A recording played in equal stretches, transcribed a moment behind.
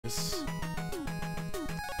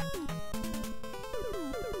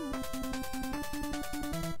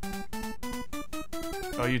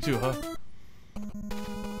Oh, you too, huh?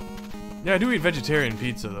 Yeah, I do eat vegetarian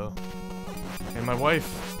pizza, though. And my wife,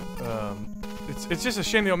 it's just a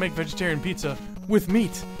shame they don't make vegetarian pizza with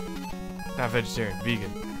meat. Not vegetarian,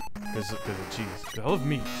 vegan. Because of cheese. 'Cause I love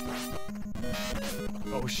meat.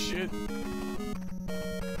 Oh, shit.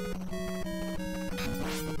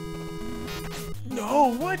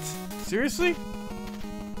 No, what? Seriously?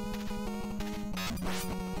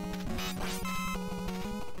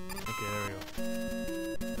 Okay, there we go.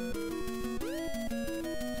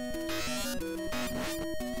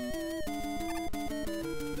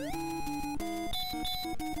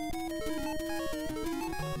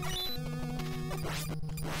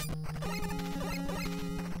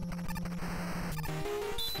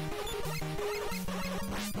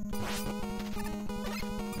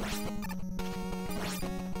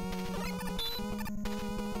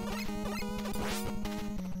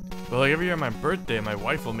 But like every year on my birthday, my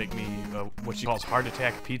wife will make me what she calls heart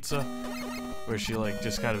attack pizza, where she like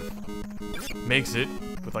just kind of makes it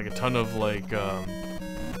with like a ton of like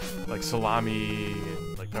salami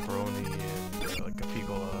and like pepperoni and like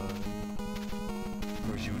capicola,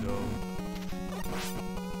 prosciutto.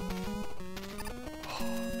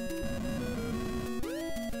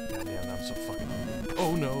 God damn, I'm so fucking hungry.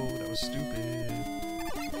 Oh no, that was stupid.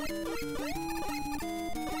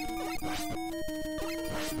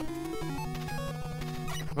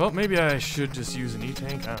 Well, maybe I should just use an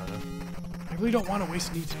E-tank. I don't know. I really don't want to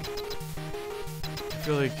waste an E-tank. I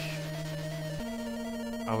feel like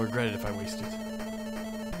I'll regret it if I waste it.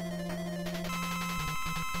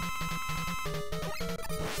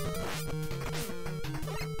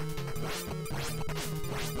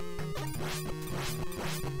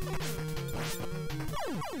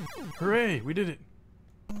 Hooray! We did it!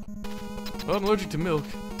 Well, I'm allergic to milk.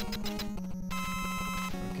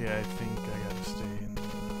 Okay, I think I gotta stay in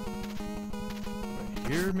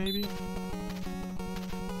right here, maybe?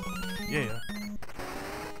 Yeah.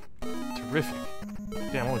 Terrific.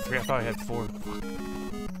 Damn, only 3. I thought I had 4. Fuck.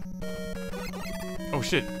 Oh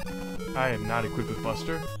shit. I am not equipped with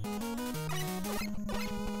Buster.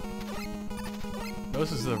 No,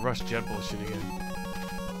 this is the rush jet bullshit again.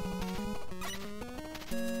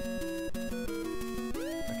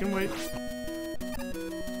 I can wait.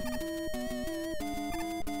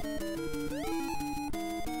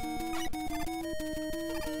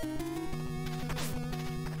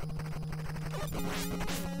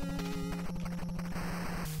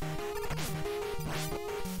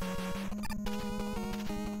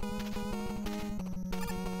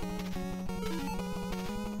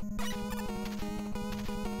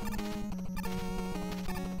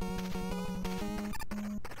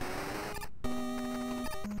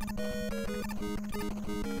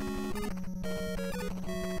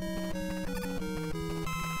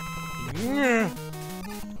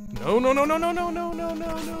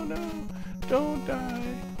 No. Don't die.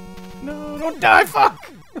 No, don't die,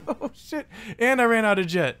 fuck! Oh, shit. And I ran out of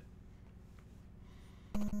jet.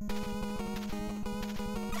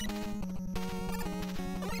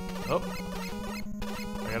 Oh.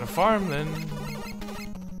 I gotta farm, then.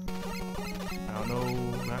 I don't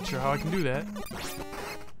know. Not sure how I can do that.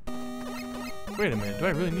 Wait a minute. Do I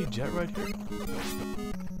really need jet right here?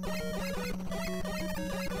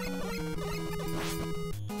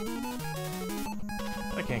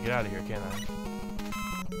 I can't get out of here, can I?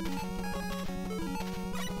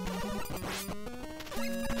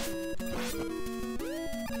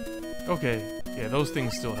 Okay, yeah, those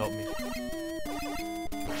things still help me.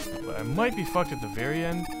 But I might be fucked at the very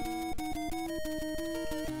end.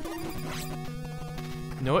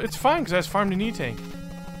 You know what? It's fine, because I just farmed an E-tank.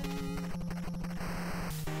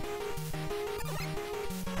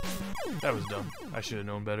 That was dumb. I should have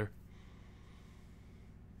known better.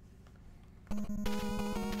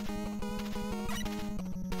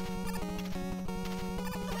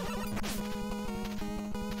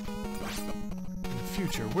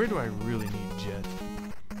 Future, where do I really need jet?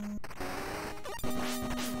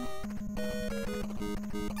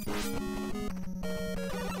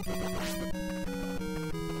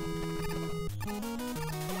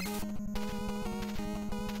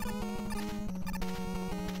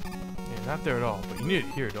 Yeah, not there at all, but you need it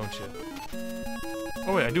here, don't you?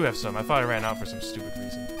 Oh wait, I do have some. I thought I ran out for some stupid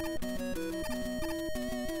reason.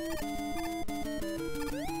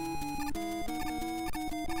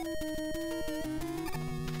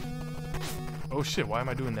 Oh shit, why am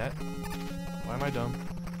I doing that? Why am I dumb?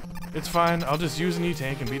 It's fine, I'll just use an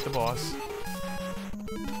E-tank and beat the boss.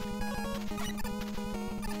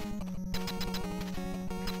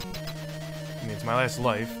 I mean, it's my last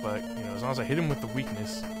life, but, you know, as long as I hit him with the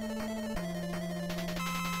weakness.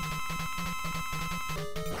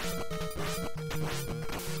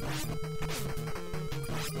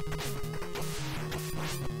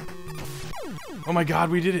 Oh my god,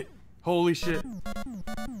 we did it. Holy shit.